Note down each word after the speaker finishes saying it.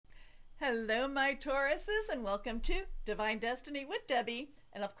Hello, my Tauruses, and welcome to Divine Destiny with Debbie.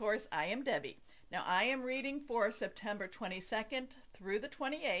 And of course, I am Debbie. Now, I am reading for September 22nd through the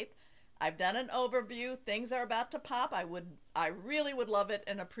 28th. I've done an overview. Things are about to pop. I really would love it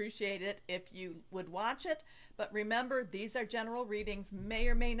and appreciate it if you would watch it. But remember, these are general readings, may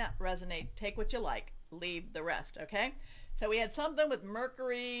or may not resonate. Take what you like, leave the rest, okay? So we had something with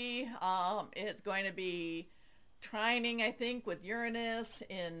Mercury. It's going to be trining, I think, with Uranus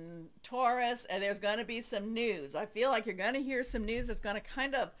in Taurus, and there's going to be some news. I feel like you're going to hear some news that's going to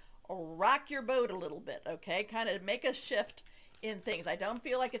kind of rock your boat a little bit, okay? Kind of make a shift in things. I don't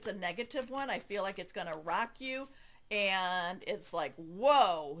feel like it's a negative one. I feel like it's going to rock you, and it's like,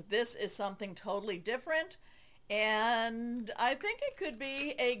 whoa, this is something totally different. And I think it could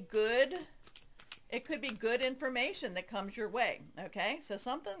be good information that comes your way, okay? So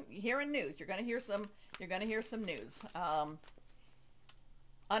something here in news, you're going to hear some news.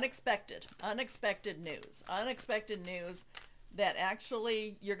 Unexpected news that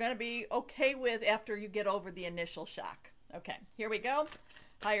actually you're going to be okay with after you get over the initial shock. Okay, here we go.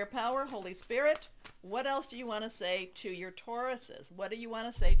 Higher power, Holy Spirit, what else do you want to say to your Tauruses? What do you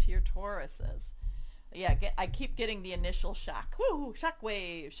want to say to your Tauruses? Yeah, I keep getting the initial shock. Woo,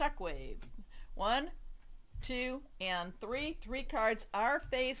 shockwave, shockwave. 1, 2, and 3. 3 cards are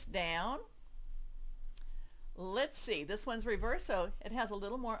face down. Let's see. This one's reversed, so it has a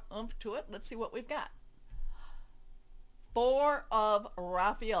little more oomph to it. Let's see what we've got. 4 of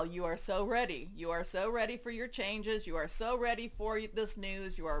Raphael. You are so ready. You are so ready for your changes. You are so ready for this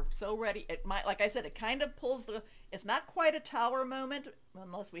news. You are so ready. It might, like I said, it kind of pulls it's not quite a tower moment,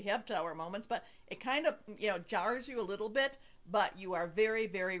 unless we have tower moments, but it kind of, jars you a little bit, but you are very,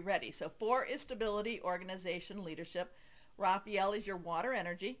 very ready. So 4 is stability, organization, leadership. Raphael is your water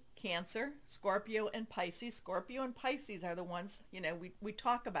energy, Cancer, Scorpio, and Pisces. Scorpio and Pisces are the ones, we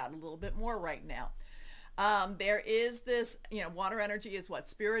talk about a little bit more right now. There is this, water energy is what?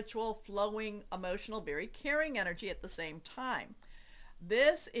 Spiritual, flowing, emotional, very caring energy at the same time.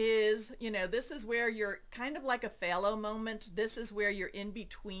 This is, this is where you're kind of like a fallow moment. This is where you're in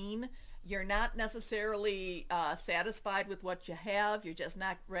between. You're not necessarily satisfied with what you have. You're just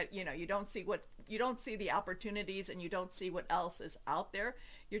not ready. You don't see the opportunities, and you don't see what else is out there.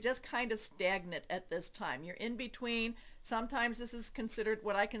 You're just kind of stagnant at this time. You're in between. Sometimes this is considered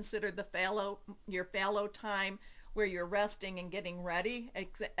what I consider your fallow time, where you're resting and getting ready.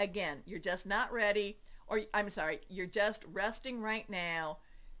 Again, you're just not ready, or I'm sorry, you're just resting right now.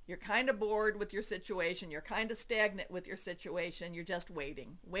 You're kind of bored with your situation. You're kind of stagnant with your situation. You're just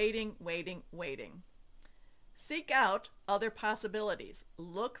waiting, waiting, waiting, waiting. Seek out other possibilities.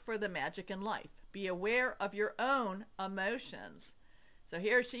 Look for the magic in life. Be aware of your own emotions. So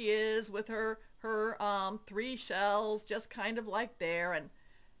here she is with her 3 shells, just kind of like there,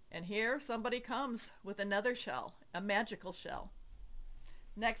 and here somebody comes with another shell, a magical shell.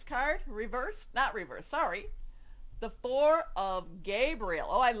 Next card, reverse, not reverse, sorry. The 4 of Gabriel.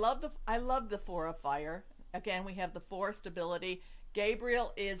 Oh, I love the 4 of fire. Again, we have the 4 stability.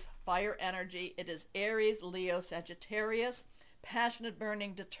 Gabriel is fire energy. It is Aries, Leo, Sagittarius, passionate,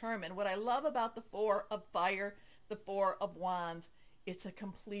 burning, determined. What I love about the 4 of fire, the 4 of wands, it's a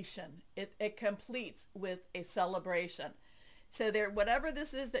completion. It completes with a celebration. So there, whatever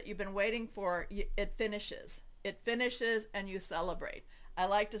this is that you've been waiting for, it finishes. It finishes and you celebrate. I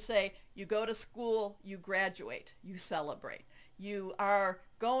like to say, you go to school, you graduate, you celebrate. You are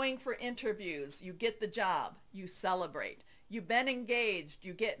going for interviews, you get the job, you celebrate. You've been engaged,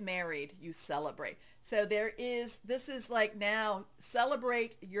 you get married, you celebrate. So this is like now,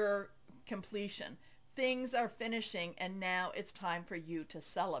 celebrate your completion. Things are finishing, and now it's time for you to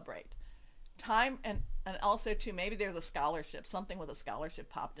celebrate. Time, and also too, maybe there's a scholarship, something with a scholarship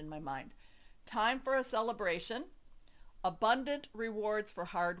popped in my mind. Time for a celebration. Abundant rewards for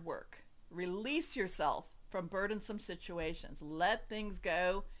hard work. Release yourself from burdensome situations. Let things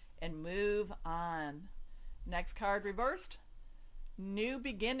go and move on. Next card reversed. New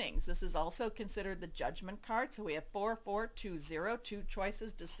beginnings. This is also considered the judgment card. So we have 4, 4, 2, 0, 2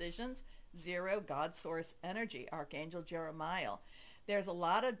 choices, decisions, 0, God source energy, Archangel Jeremiah. There's a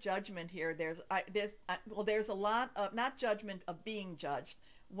lot of judgment here. There's a lot of, not judgment, of being judged.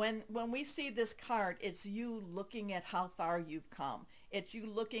 When we see this card, it's you looking at how far you've come. It's you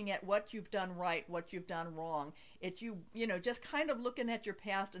looking at what you've done right, what you've done wrong. It's you, just kind of looking at your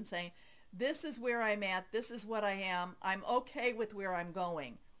past and saying, this is where I'm at, this is what I am, I'm okay with where I'm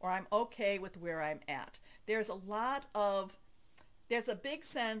going, or I'm okay with where I'm at. There's a big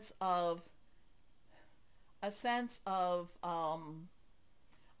sense of, I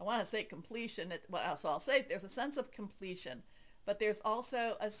want to say completion, so I'll say there's a sense of completion. but there's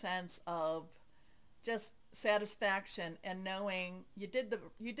also a sense of just satisfaction and knowing you did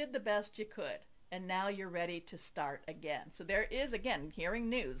the best you could, and now you're ready to start again. So there is, again, hearing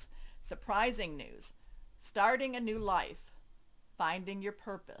news, surprising news, starting a new life, finding your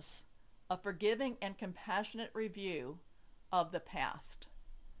purpose, a forgiving and compassionate review of the past.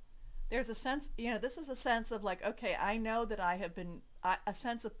 There's a sense, this is a sense of like, okay, I know that I have been, a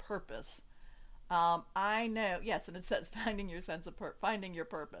sense of purpose. I know, yes, and it says finding your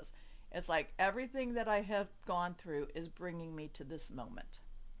purpose. It's like everything that I have gone through is bringing me to this moment.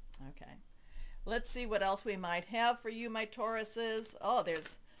 Okay. Let's see what else we might have for you, my Tauruses. Oh,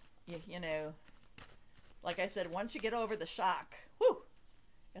 there's, like I said, once you get over the shock, whew,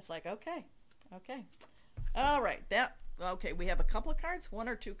 it's like, okay. All right, okay, we have a couple of cards, one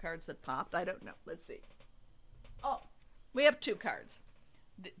or two cards that popped. I don't know. Let's see. Oh, we have two cards.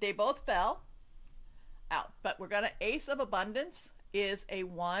 They both fell out, but we're going to, Ace of Abundance is a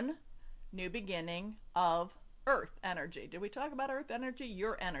one new beginning of Earth energy. Did we talk about Earth energy?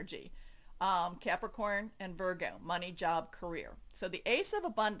 Your energy. Capricorn and Virgo, money, job, career. So the Ace of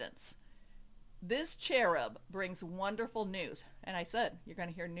Abundance, this cherub brings wonderful news. And I said, you're going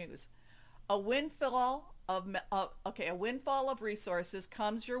to hear news. A windfall of resources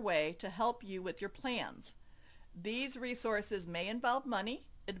comes your way to help you with your plans. These resources may involve money,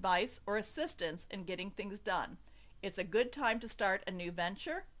 advice, or assistance in getting things done. It's a good time to start a new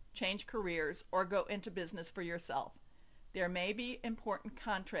venture, change careers, or go into business for yourself. There may be important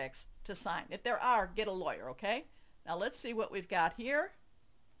contracts to sign. If there are, get a lawyer, okay? Now let's see what we've got here.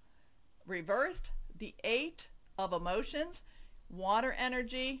 Reversed, the 8 of Emotions, water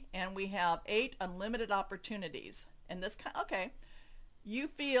energy, and we have 8 unlimited opportunities. And this, okay, you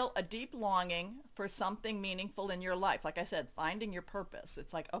feel a deep longing for something meaningful in your life. Like I said, finding your purpose.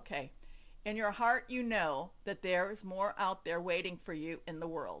 It's like, okay, in your heart you know that there's more out there waiting for you in the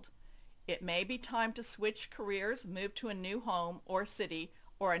world. It may be time to switch careers, move to a new home or city,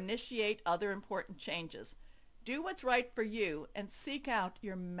 or initiate other important changes. Do what's right for you and seek out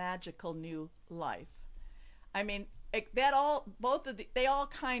your magical new life. I mean, they all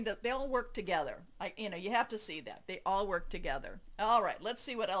work together. You have to see that. They all work together. All right, let's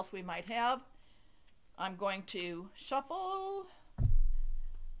see what else we might have. I'm going to shuffle.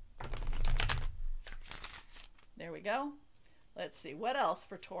 There we go. Let's see, what else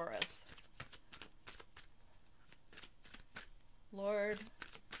for Taurus? Lord,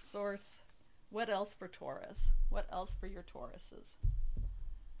 Source, what else for Taurus? What else for your Tauruses?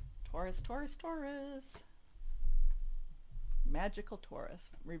 Taurus, Taurus, Taurus. Magical Taurus.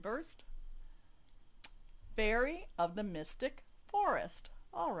 Reversed. Fairy of the Mystic Forest.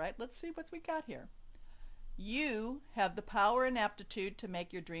 All right, let's see what we got here. You have the power and aptitude to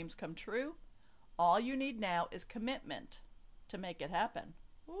make your dreams come true. All you need now is commitment to make it happen.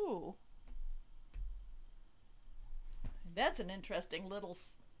 Ooh. That's an interesting little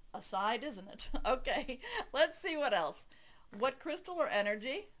aside, isn't it? Okay, let's see what else. What crystal or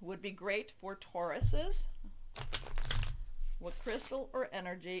energy would be great for Tauruses? What crystal or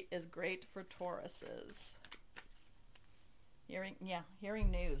energy is great for Tauruses? Hearing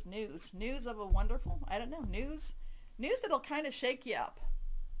news of a wonderful, I don't know, news that'll kind of shake you up.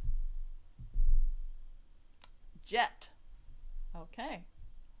 Jet. Okay.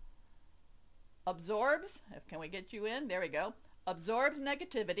 Absorbs, can we get you in? There we go. Absorbs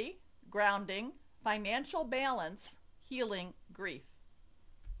negativity, grounding, financial balance, healing, grief.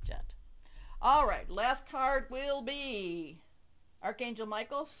 Jet. All right, last card will be Archangel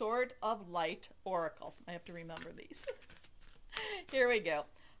Michael, Sword of Light, Oracle. I have to remember these. Here we go.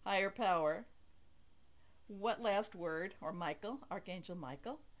 Higher power. What last word, or Michael, Archangel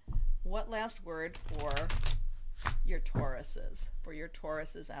Michael, what last word for your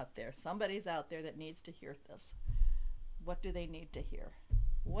Tauruses, out there? Somebody's out there that needs to hear this. What do they need to hear?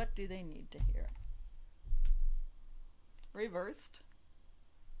 What do they need to hear? Reversed.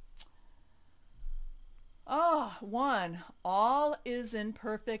 Oh, 1. All is in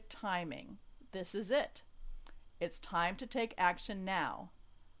perfect timing. This is it. It's time to take action now.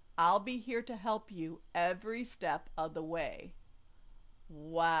 I'll be here to help you every step of the way.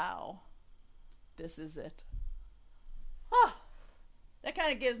 Wow. This is it. Oh, that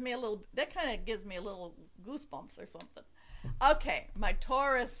kind of gives me a little goosebumps or something. Okay, my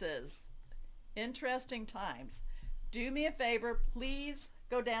Tauruses, interesting times. Do me a favor, please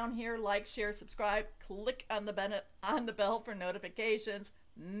go down here, like, share, subscribe, click on the bell for notifications.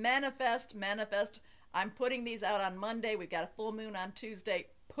 Manifest. I'm putting these out on Monday. We've got a full moon on Tuesday.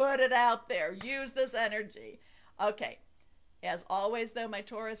 Put it out there. Use this energy. Okay. As always, though, my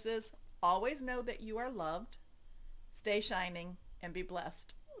Tauruses, always know that you are loved. Stay shining. and be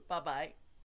blessed. Bye-bye.